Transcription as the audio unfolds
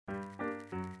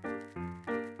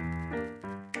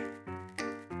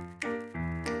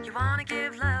You want to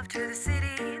give love to the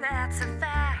city, that's a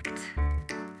fact.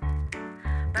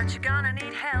 But you're gonna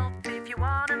need help if you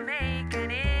want to make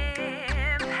an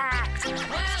impact.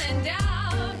 Well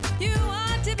endowed, you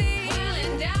want to be well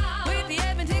endowed with the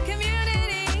Edmonton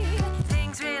community.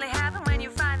 Things really happen when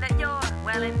you find that you're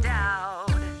well endowed.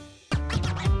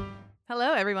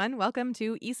 Hello, everyone. Welcome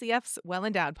to ECF's Well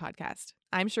Endowed podcast.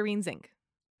 I'm Shireen Zink.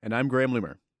 And I'm Graham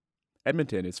Loomer.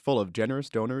 Edmonton is full of generous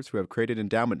donors who have created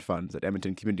endowment funds at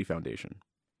Edmonton Community Foundation.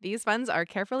 These funds are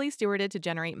carefully stewarded to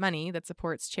generate money that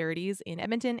supports charities in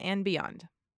Edmonton and beyond.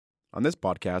 On this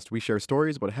podcast, we share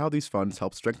stories about how these funds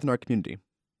help strengthen our community,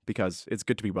 because it's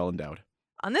good to be well endowed.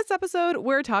 On this episode,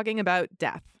 we're talking about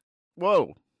death.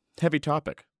 Whoa, heavy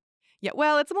topic. Yeah,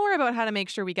 well, it's more about how to make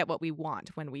sure we get what we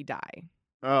want when we die.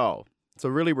 Oh, so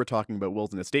really we're talking about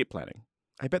wills and estate planning.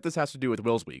 I bet this has to do with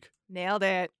Wills Week. Nailed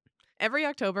it. Every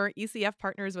October, ECF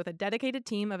partners with a dedicated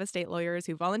team of estate lawyers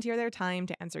who volunteer their time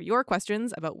to answer your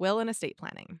questions about will and estate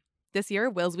planning. This year,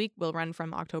 Wills Week will run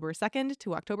from October 2nd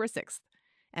to October 6th,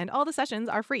 and all the sessions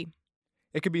are free.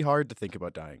 It can be hard to think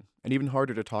about dying, and even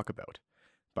harder to talk about.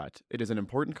 But it is an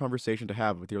important conversation to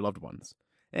have with your loved ones.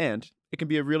 And it can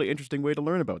be a really interesting way to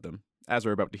learn about them, as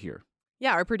we're about to hear.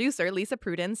 Yeah, our producer, Lisa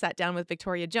Pruden, sat down with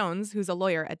Victoria Jones, who's a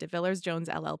lawyer at DeVillers Jones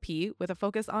LLP, with a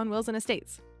focus on wills and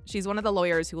estates. She's one of the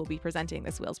lawyers who will be presenting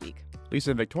this Wills Week.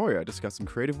 Lisa and Victoria discuss some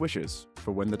creative wishes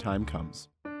for when the time comes.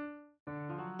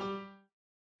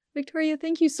 Victoria,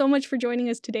 thank you so much for joining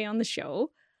us today on the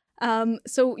show.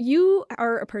 So you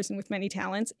are a person with many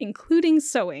talents, including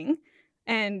sewing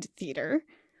and theater,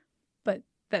 but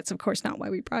that's of course not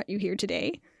why we brought you here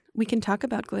today. We can talk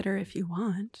about glitter if you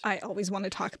want. I always want to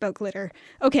talk about glitter.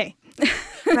 Okay.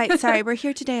 Right, sorry, we're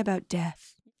here today about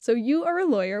death. So you are a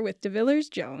lawyer with DeVillers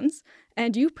Jones,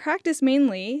 and you practice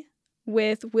mainly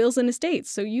with wills and estates.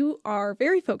 So you are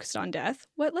very focused on death.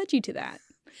 What led you to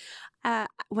that?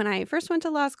 When I first went to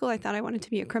law school, I thought I wanted to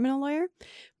be a criminal lawyer,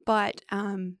 but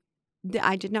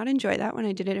I did not enjoy that when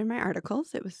I did it in my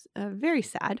articles. It was very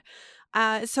sad.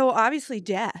 So obviously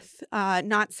death,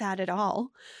 not sad at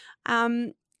all.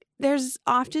 There's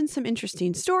often some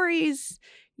interesting stories.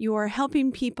 You're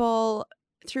helping people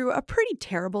through a pretty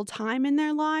terrible time in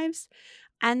their lives.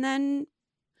 And then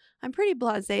I'm pretty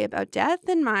blasé about death,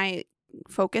 and my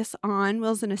focus on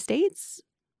wills and estates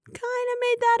kind of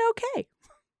made that okay.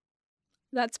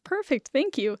 That's perfect.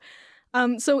 Thank you.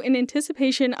 So in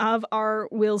anticipation of our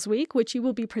Wills Week, which you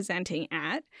will be presenting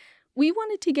at, we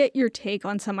wanted to get your take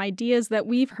on some ideas that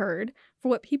we've heard for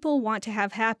what people want to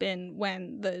have happen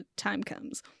when the time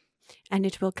comes. And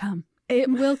it will come. It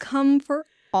will come for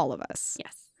all of us.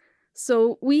 Yes.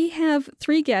 So we have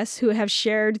 3 guests who have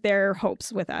shared their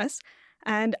hopes with us,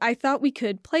 and I thought we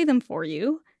could play them for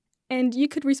you, and you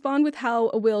could respond with how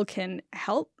a will can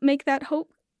help make that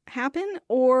hope happen,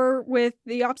 or with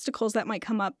the obstacles that might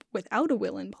come up without a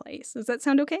will in place. Does that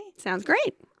sound okay? Sounds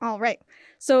great. All right.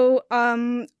 So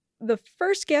the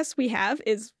first guest we have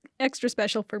is extra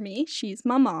special for me. She's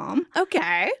my mom.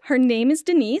 Okay. Her name is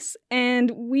Denise,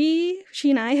 and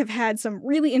she and I have had some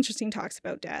really interesting talks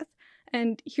about death.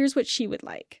 And here's what she would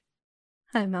like.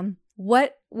 Hi, Mom.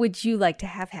 What would you like to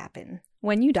have happen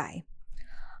when you die?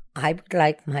 I would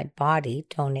like my body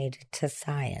donated to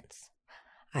science.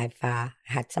 I've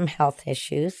had some health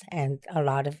issues, and a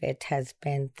lot of it has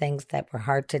been things that were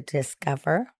hard to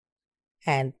discover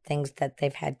and things that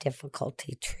they've had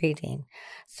difficulty treating.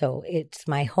 So it's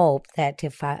my hope that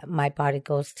if my body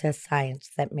goes to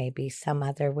science, that maybe some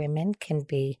other women can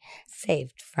be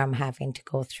saved from having to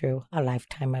go through a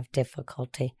lifetime of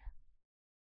difficulty.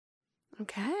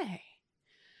 Okay.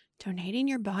 Donating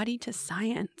your body to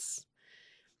science.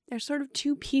 There's sort of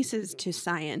 2 pieces to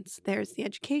science. There's the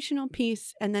educational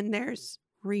piece, and then there's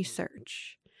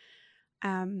research.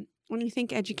 When you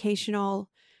think educational,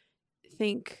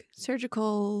 think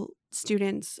surgical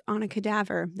students on a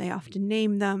cadaver. They often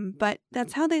name them, but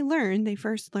that's how they learn. They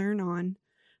first learn on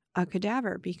a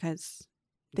cadaver because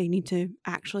they need to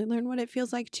actually learn what it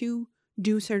feels like to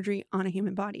do surgery on a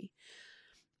human body.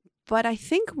 But I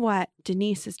think what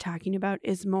Denise is talking about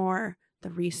is more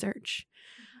the research.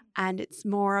 And it's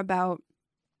more about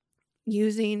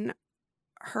using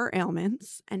her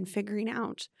ailments and figuring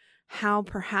out how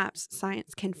perhaps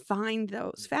science can find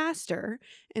those faster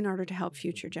in order to help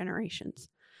future generations.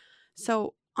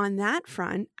 So on that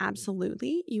front,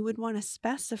 absolutely, you would want to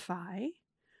specify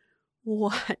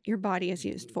what your body is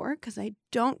used for, because I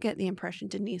don't get the impression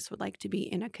Denise would like to be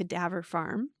in a cadaver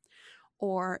farm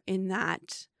or in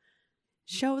that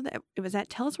show that it was at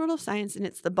Tell Us World of Science, and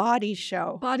it's the Body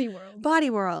Show. Body World. Body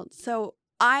World. So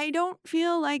I don't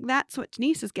feel like that's what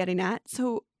Denise is getting at.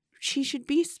 So she should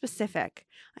be specific.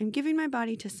 I'm giving my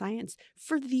body to science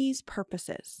for these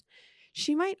purposes.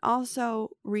 She might also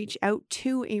reach out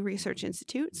to a research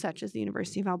institute, such as the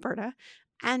University of Alberta,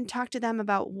 and talk to them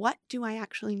about what do I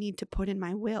actually need to put in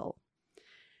my will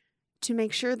to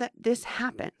make sure that this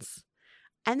happens.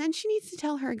 And then she needs to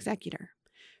tell her executor,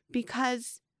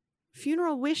 because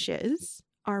funeral wishes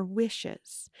are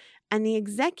wishes. And the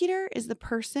executor is the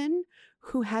person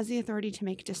who has the authority to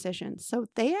make decisions. So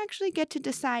they actually get to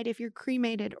decide if you're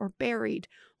cremated or buried,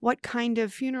 what kind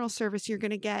of funeral service you're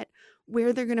going to get,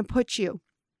 where they're going to put you.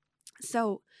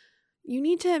 So you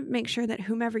need to make sure that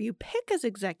whomever you pick as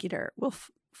executor will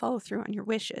follow through on your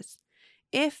wishes.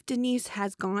 If Denise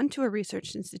has gone to a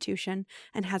research institution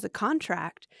and has a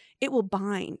contract, it will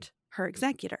bind her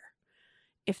executor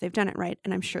if they've done it right.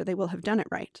 And I'm sure they will have done it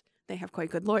right. They have quite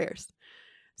good lawyers.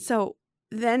 So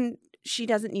then she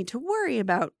doesn't need to worry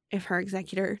about if her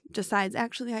executor decides,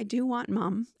 actually, I do want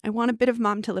mom. I want a bit of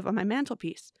mom to live on my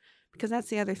mantelpiece. Because that's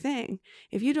the other thing.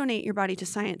 If you donate your body to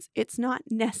science, it's not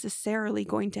necessarily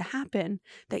going to happen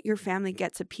that your family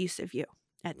gets a piece of you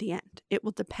at the end. It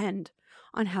will depend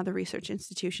on how the research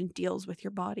institution deals with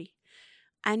your body.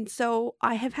 And so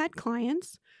I have had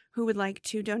clients who would like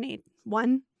to donate.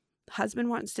 One husband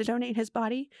wants to donate his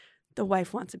body. The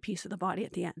wife wants a piece of the body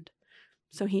at the end.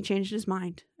 So he changed his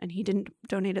mind and he didn't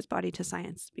donate his body to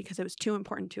science because it was too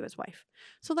important to his wife.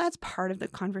 So that's part of the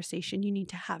conversation you need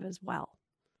to have as well.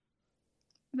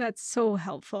 That's so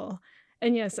helpful.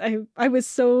 And yes, I was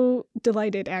so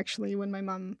delighted actually when my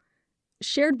mom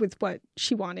shared with what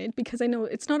she wanted, because I know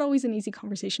it's not always an easy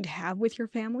conversation to have with your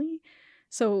family.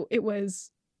 So it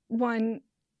was one,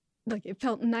 like, it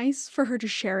felt nice for her to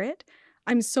share it.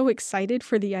 I'm so excited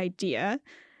for the idea.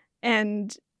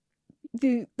 And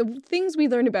the things we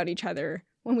learn about each other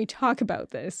when we talk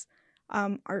about this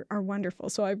are wonderful.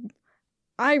 So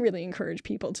I really encourage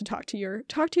people to talk to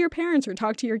your parents or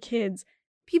talk to your kids.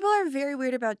 People are very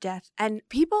weird about death. And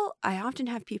I often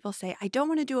have people say, I don't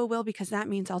want to do a will because that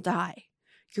means I'll die.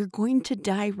 You're going to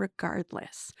die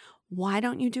regardless. Why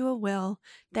don't you do a will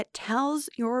that tells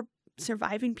your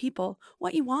surviving people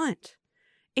what you want?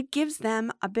 It gives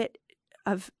them a bit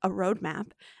of a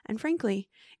roadmap. And frankly,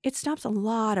 it stops a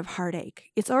lot of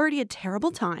heartache. It's already a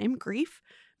terrible time. Grief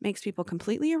makes people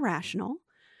completely irrational.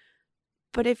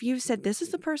 But if you've said, this is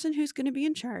the person who's going to be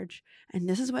in charge and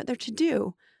this is what they're to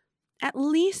do, at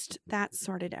least that's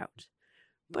sorted out.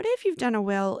 But if you've done a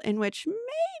will in which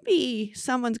maybe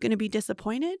someone's going to be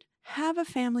disappointed, have a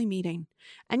family meeting.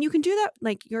 And you can do that,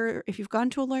 like if you've gone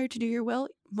to a lawyer to do your will,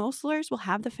 most lawyers will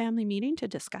have the family meeting to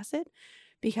discuss it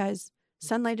because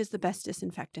sunlight is the best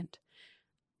disinfectant.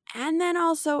 And then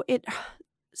also it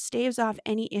staves off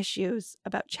any issues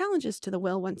about challenges to the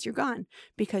will once you're gone,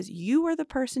 because you are the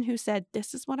person who said,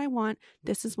 this is what I want,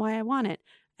 this is why I want it.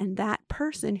 And that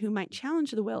person who might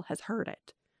challenge the will has heard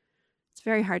it. It's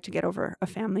very hard to get over a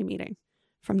family meeting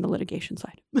from the litigation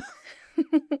side.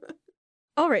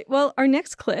 All right. Well, our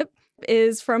next clip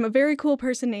is from a very cool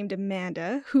person named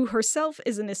Amanda, who herself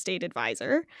is an estate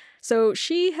advisor. So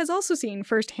she has also seen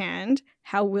firsthand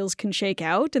how wills can shake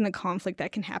out and the conflict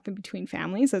that can happen between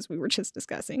families, as we were just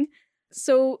discussing.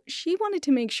 So she wanted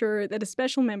to make sure that a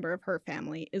special member of her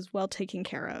family is well taken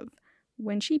care of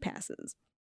when she passes.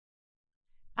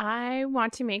 I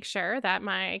want to make sure that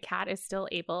my cat is still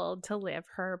able to live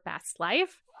her best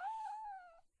life.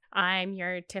 I'm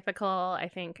your typical, I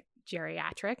think,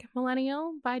 geriatric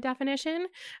millennial by definition.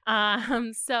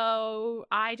 So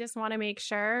I just want to make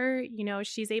sure,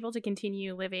 she's able to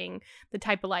continue living the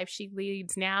type of life she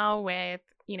leads now with,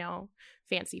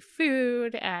 fancy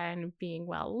food and being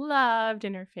well loved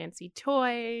and her fancy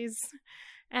toys.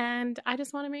 And I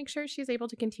just want to make sure she's able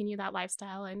to continue that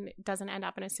lifestyle and doesn't end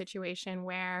up in a situation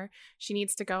where she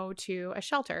needs to go to a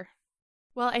shelter.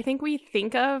 Well, I think we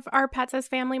think of our pets as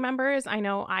family members. I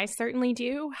know I certainly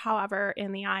do. However,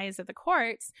 in the eyes of the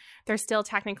courts, they're still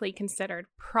technically considered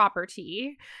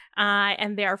property.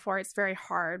 And therefore, it's very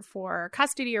hard for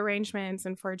custody arrangements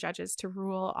and for judges to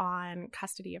rule on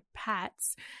custody of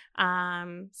pets.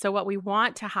 So what we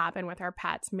want to happen with our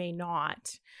pets may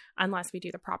not unless we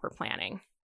do the proper planning.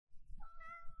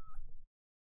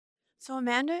 So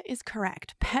Amanda is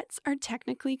correct. Pets are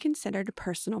technically considered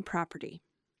personal property.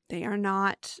 They are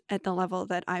not at the level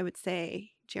that I would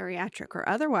say geriatric or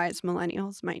otherwise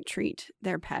millennials might treat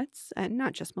their pets, and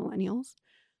not just millennials.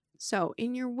 So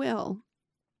in your will,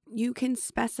 you can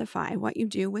specify what you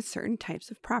do with certain types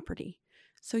of property.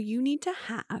 So you need to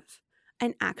have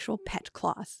an actual pet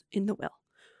clause in the will.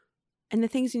 And the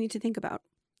things you need to think about: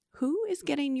 who is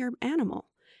getting your animal?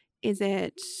 Is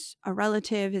it a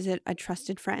relative? Is it a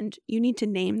trusted friend? You need to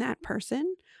name that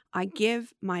person I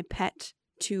give my pet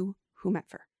to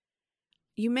whomever.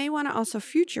 You may want to also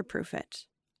future-proof it.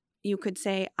 You could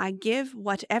say, I give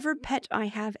whatever pet I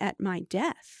have at my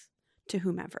death to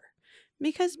whomever.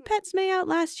 Because pets may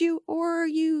outlast you, or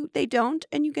they don't,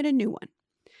 and you get a new one.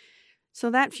 So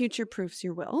that future-proofs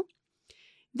your will.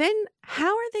 Then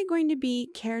how are they going to be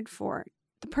cared for?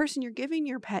 The person you're giving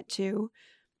your pet to,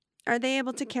 are they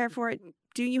able to care for it?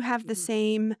 Do you have the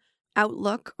same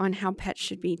outlook on how pets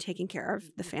should be taken care of?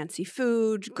 The fancy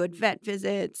food, good vet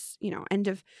visits, end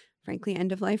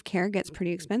of life care gets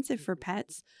pretty expensive for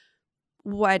pets.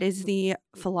 What is the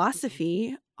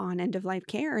philosophy on end of life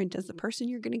care? And does the person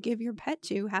you're going to give your pet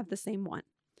to have the same one?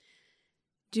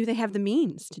 Do they have the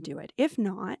means to do it? If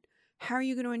not, how are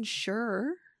you going to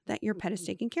ensure that your pet is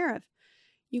taken care of?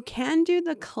 You can do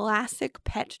the classic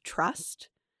pet trust.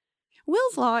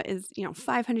 Will's law is,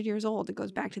 500 years old. It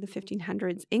goes back to the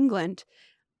 1500s England.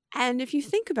 And if you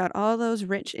think about all those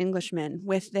rich Englishmen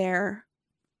with their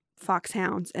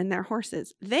foxhounds and their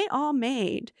horses, they all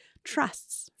made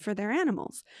trusts for their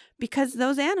animals because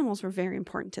those animals were very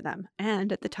important to them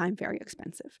and at the time very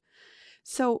expensive.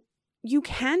 So you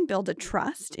can build a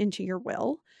trust into your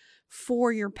will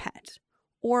for your pet.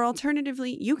 Or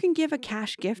alternatively, you can give a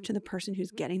cash gift to the person who's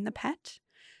getting the pet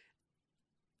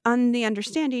on the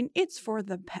understanding it's for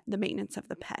the maintenance of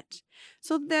the pet.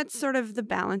 So that's sort of the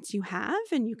balance you have.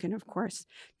 And you can, of course,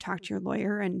 talk to your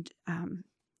lawyer and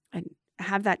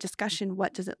have that discussion.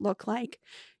 What does it look like?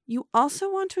 You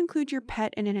also want to include your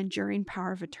pet in an enduring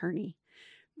power of attorney,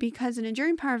 because an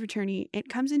enduring power of attorney, it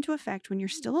comes into effect when you're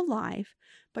still alive,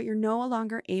 but you're no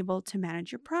longer able to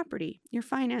manage your property, your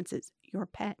finances, your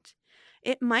pet.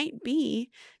 It might be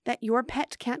that your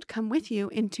pet can't come with you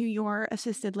into your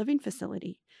assisted living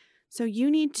facility. So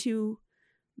you need to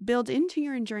build into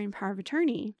your enduring power of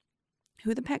attorney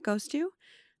who the pet goes to,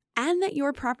 and that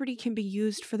your property can be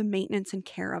used for the maintenance and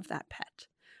care of that pet.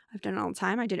 I've done it all the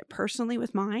time. I did it personally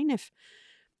with mine. If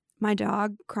my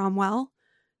dog, Cromwell,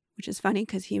 which is funny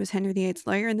because he was Henry VIII's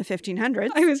lawyer in the 1500s.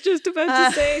 I was just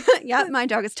about to say. Yeah, my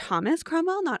dog is Thomas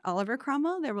Cromwell, not Oliver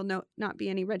Cromwell. There will not be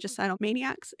any regicidal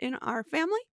maniacs in our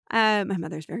family. My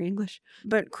mother's very English.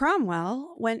 But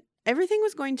Cromwell, when everything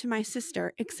was going to my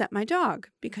sister except my dog,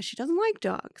 because she doesn't like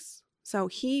dogs. So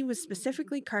he was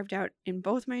specifically carved out in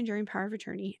both my enduring power of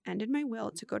attorney and in my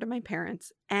will to go to my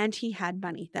parents, and he had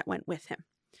money that went with him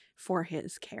for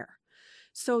his care.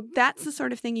 So that's the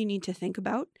sort of thing you need to think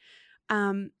about.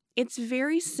 It's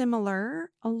very similar.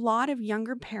 A lot of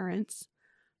younger parents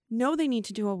know they need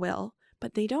to do a will,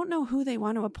 but they don't know who they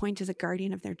want to appoint as a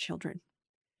guardian of their children.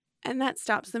 And that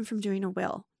stops them from doing a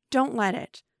will. Don't let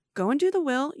it. Go and do the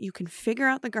will. You can figure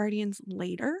out the guardians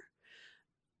later.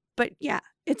 But yeah,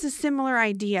 it's a similar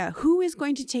idea. Who is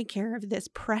going to take care of this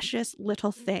precious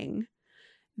little thing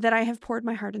that I have poured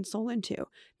my heart and soul into?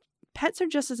 Pets are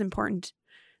just as important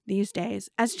these days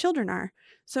as children are.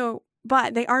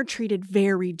 But they are treated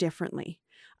very differently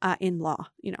in law.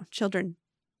 Children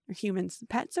are humans,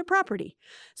 pets are property.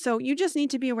 So you just need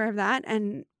to be aware of that,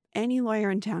 and any lawyer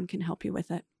in town can help you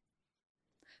with it.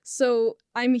 So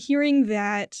I'm hearing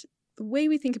that the way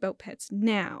we think about pets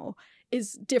now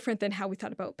is different than how we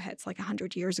thought about pets like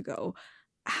 100 years ago.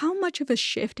 How much of a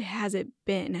shift has it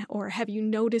been, or have you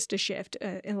noticed a shift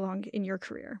along in your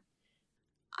career?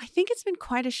 I think it's been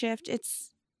quite a shift.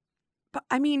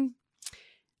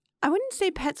 I wouldn't say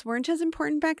pets weren't as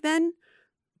important back then,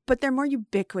 but they're more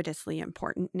ubiquitously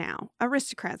important now.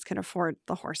 Aristocrats can afford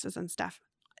the horses and stuff.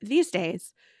 These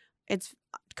days, it's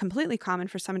completely common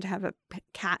for someone to have a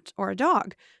cat or a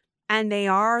dog, and they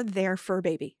are their fur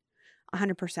baby,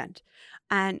 100%.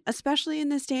 And especially in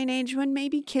this day and age when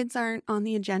maybe kids aren't on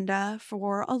the agenda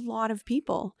for a lot of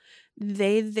people,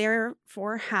 they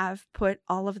therefore have put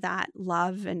all of that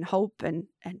love and hope and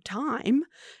time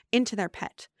into their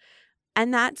pet.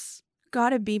 And that's got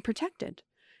to be protected.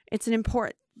 It's an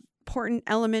important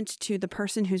element to the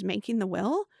person who's making the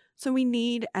will. So we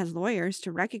need, as lawyers,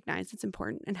 to recognize it's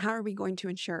important. And how are we going to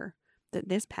ensure that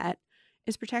this pet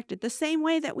is protected the same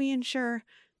way that we ensure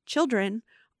children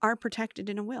are protected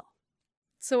in a will?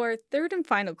 So our third and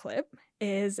final clip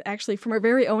is actually from our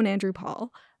very own Andrew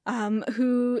Paul,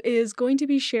 who is going to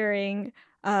be sharing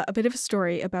a bit of a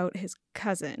story about his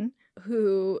cousin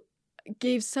who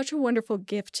gave such a wonderful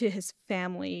gift to his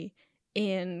family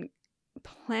in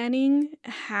planning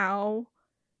how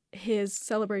his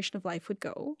celebration of life would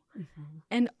go,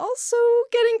 and also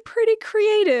getting pretty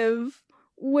creative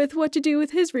with what to do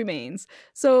with his remains.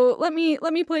 So let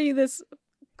me play you this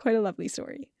quite a lovely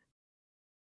story.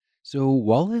 So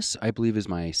Wallace, I believe, is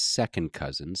my second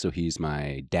cousin. So he's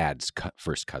my dad's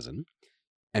first cousin.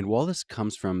 And Wallace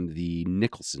comes from the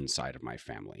Nicholson side of my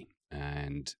family.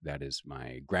 And that is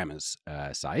my grandma's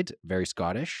side, very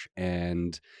Scottish.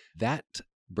 And that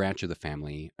branch of the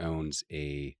family owns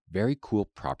a very cool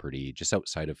property just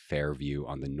outside of Fairview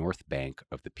on the north bank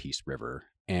of the Peace River.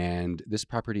 And this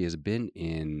property has been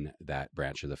in that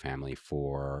branch of the family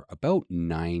for about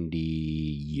 90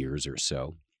 years or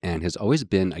so, and has always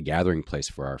been a gathering place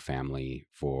for our family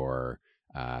for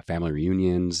family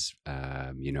reunions,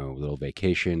 little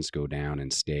vacations, go down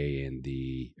and stay in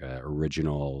the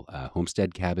original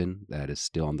homestead cabin that is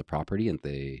still on the property and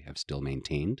they have still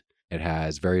maintained. It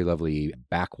has very lovely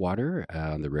backwater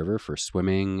on the river for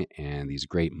swimming and these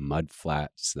great mud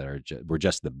flats that were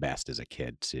just the best as a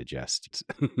kid to just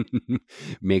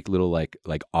make little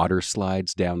like otter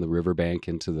slides down the riverbank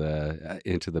into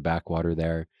the backwater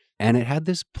there. And it had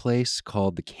this place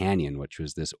called the Canyon, which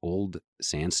was this old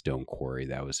sandstone quarry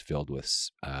that was filled with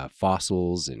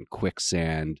fossils and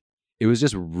quicksand. It was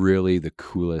just really the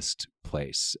coolest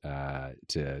place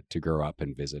to grow up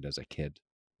and visit as a kid.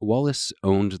 Wallace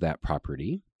owned that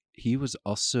property. He was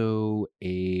also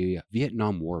a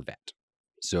Vietnam War vet.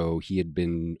 So he had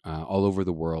been all over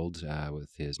the world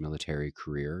with his military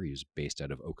career. He was based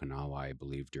out of Okinawa, I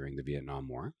believe, during the Vietnam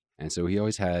War. And so he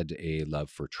always had a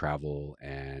love for travel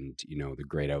and, the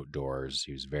great outdoors.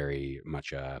 He was very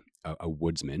much a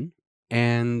woodsman.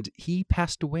 And he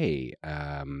passed away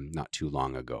not too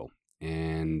long ago.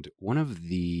 And one of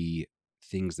the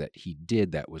things that he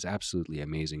did that was absolutely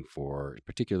amazing for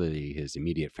particularly his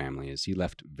immediate family is he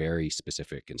left very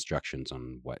specific instructions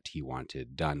on what he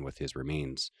wanted done with his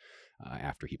remains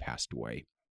after he passed away.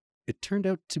 It turned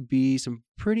out to be some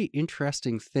pretty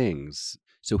interesting things.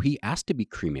 So he asked to be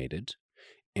cremated,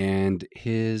 and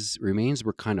his remains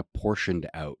were kind of portioned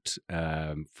out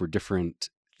for different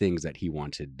things that he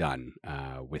wanted done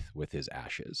with his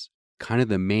ashes. Kind of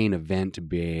the main event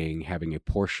being having a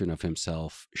portion of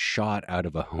himself shot out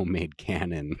of a homemade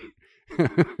cannon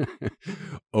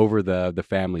over the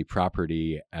family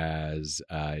property as,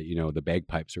 the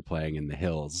bagpipes are playing in the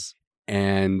hills.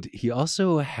 And he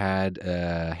also had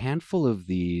a handful of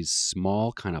these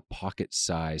small kind of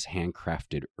pocket-size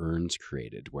handcrafted urns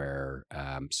created where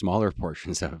smaller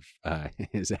portions of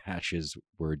his ashes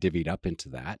were divvied up into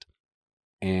that.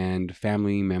 And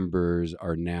family members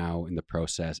are now in the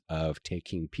process of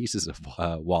taking pieces of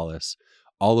Wallace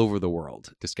all over the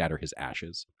world to scatter his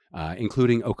ashes,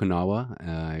 including Okinawa.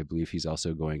 I believe he's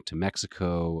also going to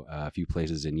Mexico, a few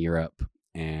places in Europe,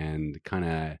 and kind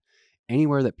of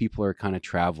anywhere that people are kind of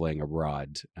traveling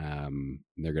abroad.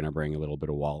 They're going to bring a little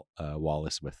bit of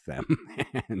Wallace with them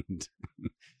and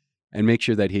make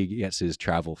sure that he gets his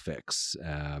travel fix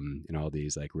in all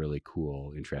these like really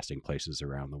cool, interesting places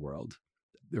around the world.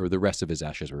 Or the rest of his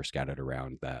ashes were scattered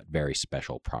around that very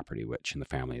special property, which in the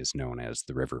family is known as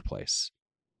the River Place.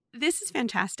 This is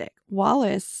fantastic.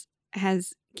 Wallace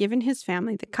has given his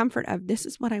family the comfort of, this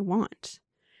is what I want.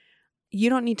 You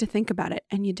don't need to think about it,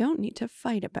 and you don't need to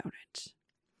fight about it.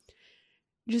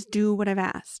 Just do what I've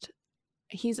asked.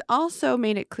 He's also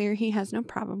made it clear he has no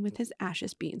problem with his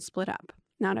ashes being split up.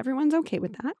 Not everyone's okay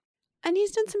with that. And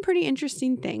he's done some pretty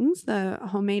interesting things. The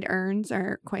homemade urns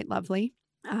are quite lovely.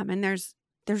 And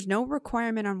there's no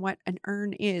requirement on what an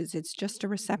urn is. It's just a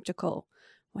receptacle.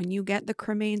 When you get the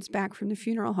cremains back from the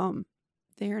funeral home,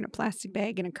 they're in a plastic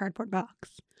bag in a cardboard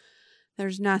box.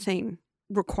 There's nothing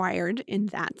required in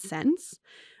that sense,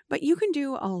 but you can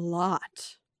do a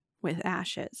lot with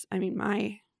ashes. I mean,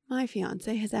 my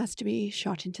fiance has asked to be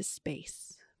shot into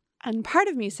space. And part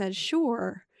of me says,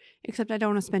 sure, except I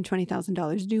don't want to spend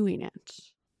 $20,000 doing it.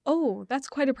 Oh, that's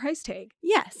quite a price tag.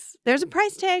 Yes, there's a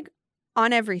price tag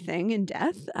on everything in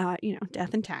death,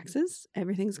 death and taxes.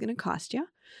 Everything's going to cost you.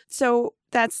 So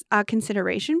that's a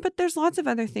consideration, but there's lots of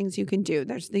other things you can do.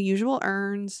 There's the usual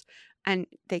urns, and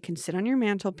they can sit on your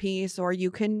mantelpiece, or you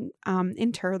can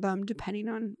inter them depending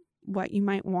on what you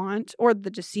might want or the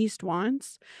deceased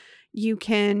wants. You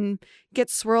can get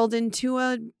swirled into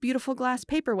a beautiful glass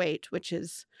paperweight, which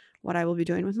is what I will be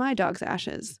doing with my dog's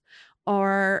ashes.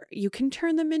 Or you can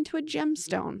turn them into a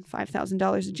gemstone,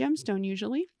 $5,000 a gemstone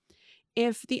usually.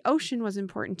 If the ocean was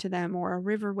important to them or a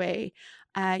riverway,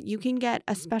 you can get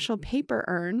a special paper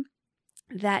urn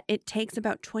that it takes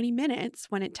about 20 minutes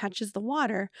when it touches the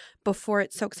water before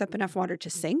it soaks up enough water to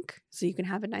sink. So you can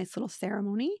have a nice little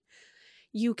ceremony.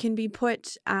 You can be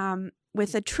put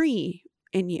with a tree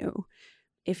in you.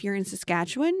 If you're in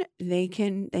Saskatchewan, they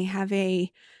have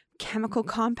a chemical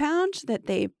compound that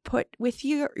they put with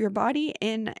your body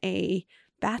in a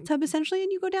bathtub essentially,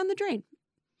 and you go down the drain.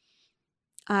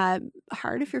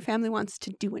 Hard if your family wants to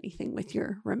do anything with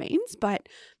your remains, but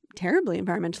terribly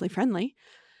environmentally friendly.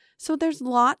 So there's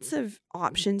lots of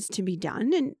options to be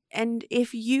done. And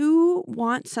if you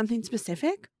want something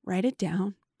specific, write it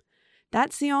down.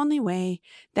 That's the only way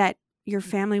that your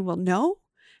family will know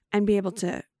and be able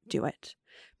to do it.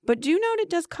 But do note it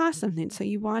does cost something. So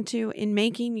you want to, in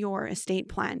making your estate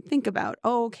plan, think about,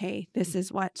 okay, this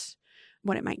is what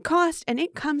it might cost. And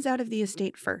it comes out of the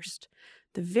estate first.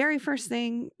 The very first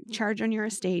thing charged on your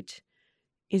estate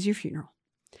is your funeral.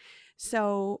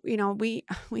 So,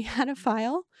 we had a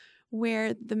file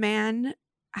where the man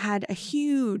had a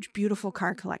huge, beautiful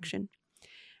car collection.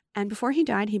 And before he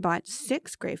died, he bought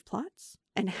 6 grave plots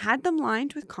and had them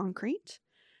lined with concrete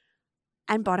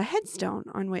and bought a headstone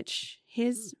on which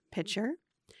his picture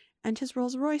and his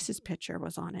Rolls Royce's picture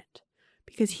was on it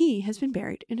because he has been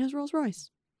buried in his Rolls Royce.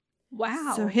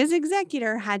 Wow. So his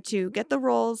executor had to get the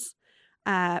rolls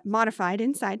modified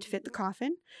inside to fit the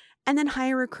coffin and then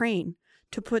hire a crane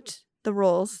to put the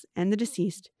rolls and the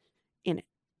deceased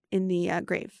in the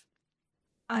grave.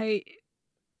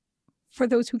 For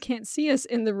those who can't see us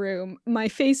in the room, my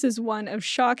face is one of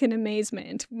shock and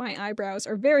amazement. My eyebrows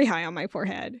are very high on my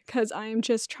forehead because I am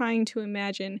just trying to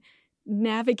imagine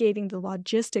navigating the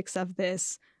logistics of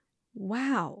this.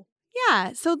 Wow.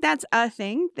 Yeah, so that's a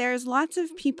thing. There's lots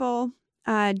of people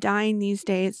dying these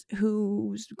days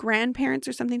whose grandparents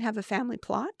or something have a family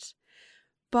plot,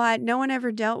 but no one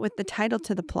ever dealt with the title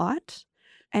to the plot.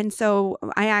 And so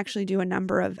I actually do a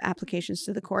number of applications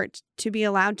to the court to be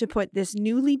allowed to put this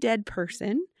newly dead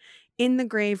person in the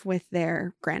grave with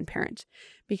their grandparent.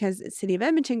 Because at City of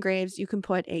Edmonton graves, you can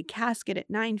put a casket at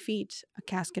 9 feet, a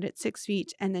casket at 6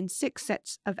 feet, and then 6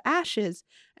 sets of ashes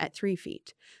at 3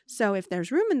 feet. So if there's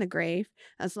room in the grave,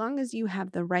 as long as you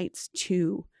have the rights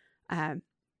to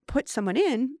put someone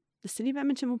in, the City of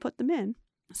Edmonton will put them in.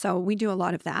 So we do a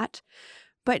lot of that.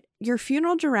 But your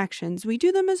funeral directions, we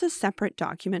do them as a separate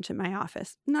document in my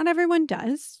office. Not everyone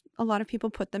does. A lot of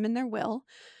people put them in their will.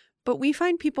 But we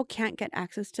find people can't get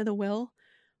access to the will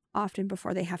often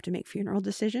before they have to make funeral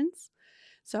decisions.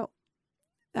 So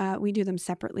we do them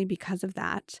separately because of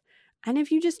that. And if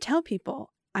you just tell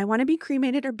people, I want to be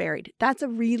cremated or buried, that's a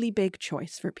really big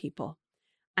choice for people.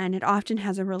 And it often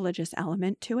has a religious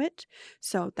element to it.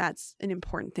 So that's an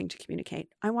important thing to communicate.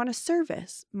 I want a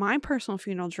service. My personal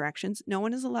funeral directions, no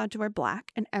one is allowed to wear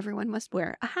black and everyone must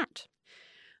wear a hat.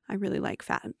 I really like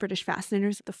British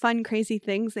fascinators, the fun, crazy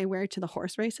things they wear to the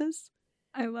horse races.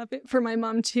 I love it. For my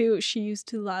mom, too, she used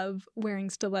to love wearing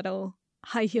stiletto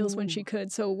high heels when she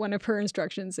could. So one of her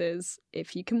instructions is,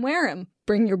 if you can wear them,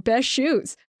 bring your best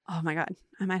shoes. Oh my God,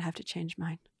 I might have to change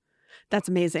mine. That's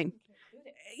amazing.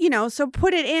 So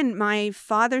put it in. My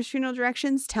father's funeral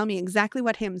directions tell me exactly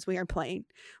what hymns we are playing,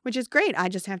 which is great. I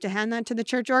just have to hand that to the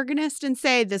church organist and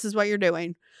say, this is what you're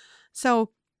doing. So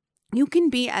you can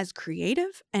be as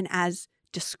creative and as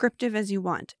descriptive as you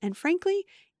want. And frankly,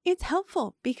 it's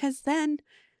helpful because then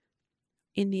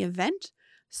in the event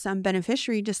some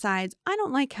beneficiary decides, I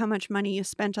don't like how much money you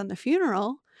spent on the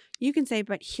funeral, you can say,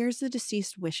 but here's the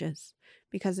deceased wishes.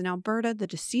 Because in Alberta, the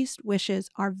deceased wishes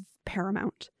are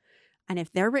paramount. And if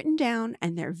they're written down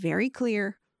and they're very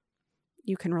clear,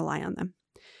 you can rely on them.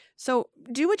 So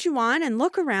do what you want and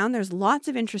look around. There's lots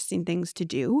of interesting things to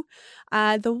do.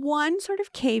 The one sort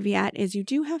of caveat is you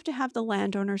do have to have the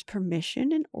landowner's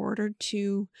permission in order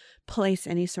to place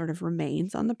any sort of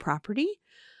remains on the property.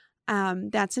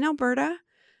 That's in Alberta.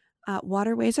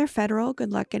 Waterways are federal.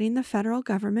 Good luck getting the federal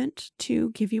government to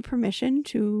give you permission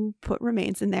to put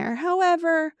remains in there.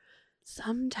 However,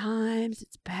 sometimes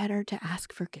it's better to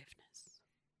ask forgiveness.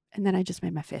 And then I just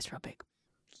made my face real big.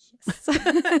 Yes.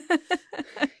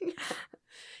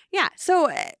 Yeah.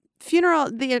 So funeral,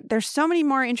 there's so many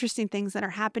more interesting things that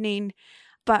are happening.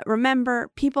 But remember,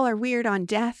 people are weird on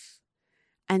death.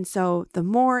 And so the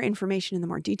more information and the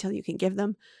more detail you can give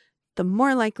them, the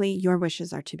more likely your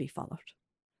wishes are to be followed.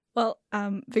 Well,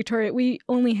 Victoria, we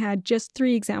only had just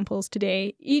 3 examples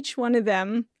today. Each one of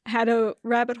them had a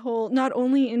rabbit hole not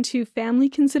only into family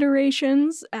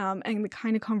considerations and the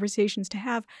kind of conversations to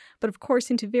have, but of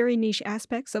course into very niche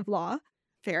aspects of law.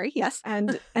 Very, yes.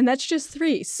 And that's just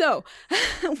 3. So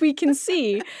we can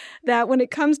see that when it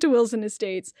comes to wills and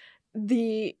estates,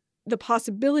 the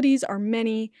possibilities are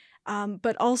many,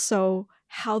 but also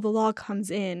how the law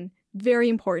comes in, very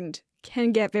important,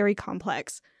 can get very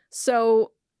complex.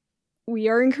 So we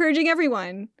are encouraging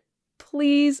everyone,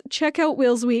 please check out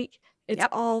Wills Week. It's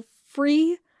all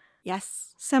free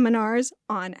seminars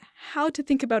on how to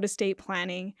think about estate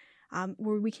planning,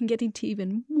 where we can get into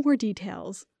even more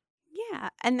details. Yeah,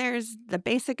 and there's the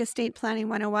basic estate planning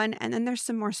 101, and then there's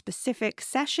some more specific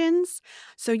sessions.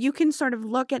 So you can sort of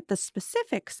look at the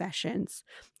specific sessions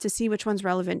to see which one's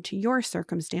relevant to your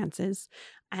circumstances.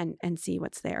 and see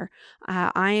what's there.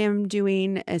 I am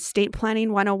doing Estate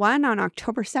Planning 101 on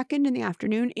October 2nd in the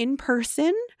afternoon in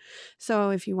person. So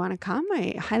if you want to come,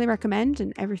 I highly recommend,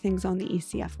 and everything's on the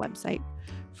ECF website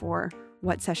for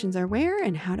what sessions are where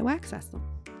and how to access them.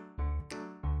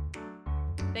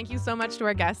 Thank you so much to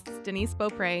our guests, Denise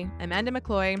Beaupre, Amanda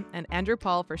McCloy, and Andrew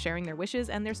Paul for sharing their wishes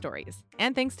and their stories.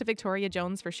 And thanks to Victoria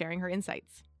Jones for sharing her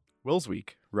insights. Wills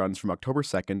Week runs from October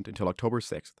 2nd until October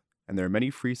 6th, and there are many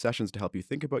free sessions to help you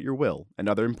think about your will and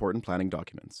other important planning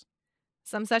documents.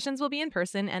 Some sessions will be in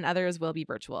person and others will be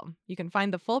virtual. You can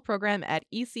find the full program at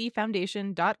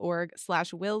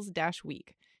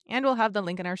ecfoundation.org/wills-week. And we'll have the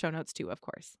link in our show notes too, of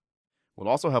course. We'll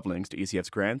also have links to ECF's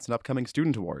grants and upcoming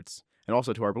student awards, and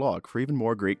also to our blog for even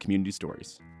more great community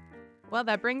stories. Well,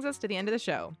 that brings us to the end of the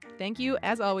show. Thank you,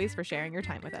 as always, for sharing your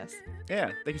time with us.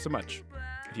 Yeah, thank you so much.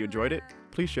 If you enjoyed it,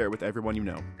 please share it with everyone you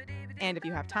know. And if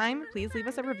you have time, please leave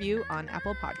us a review on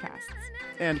Apple Podcasts.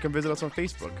 And come visit us on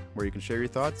Facebook, where you can share your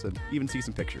thoughts and even see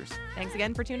some pictures. Thanks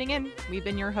again for tuning in. We've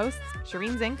been your hosts,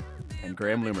 Shireen Zink and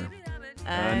Graham Loomer.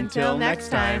 Until next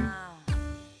time.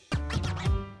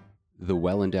 The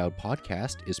Well Endowed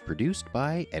podcast is produced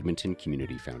by Edmonton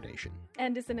Community Foundation.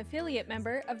 And is an affiliate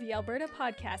member of the Alberta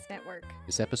Podcast Network.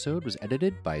 This episode was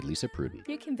edited by Lisa Pruden.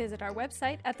 You can visit our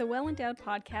website at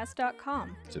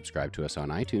thewellendowedpodcast.com. Subscribe to us on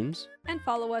iTunes. And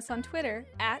follow us on Twitter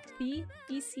at the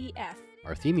ECF.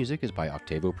 Our theme music is by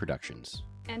Octavo Productions.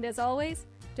 And as always,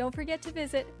 don't forget to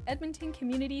visit Edmonton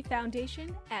Community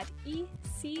Foundation at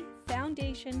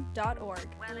ecfoundation.org.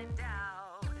 Well endowed.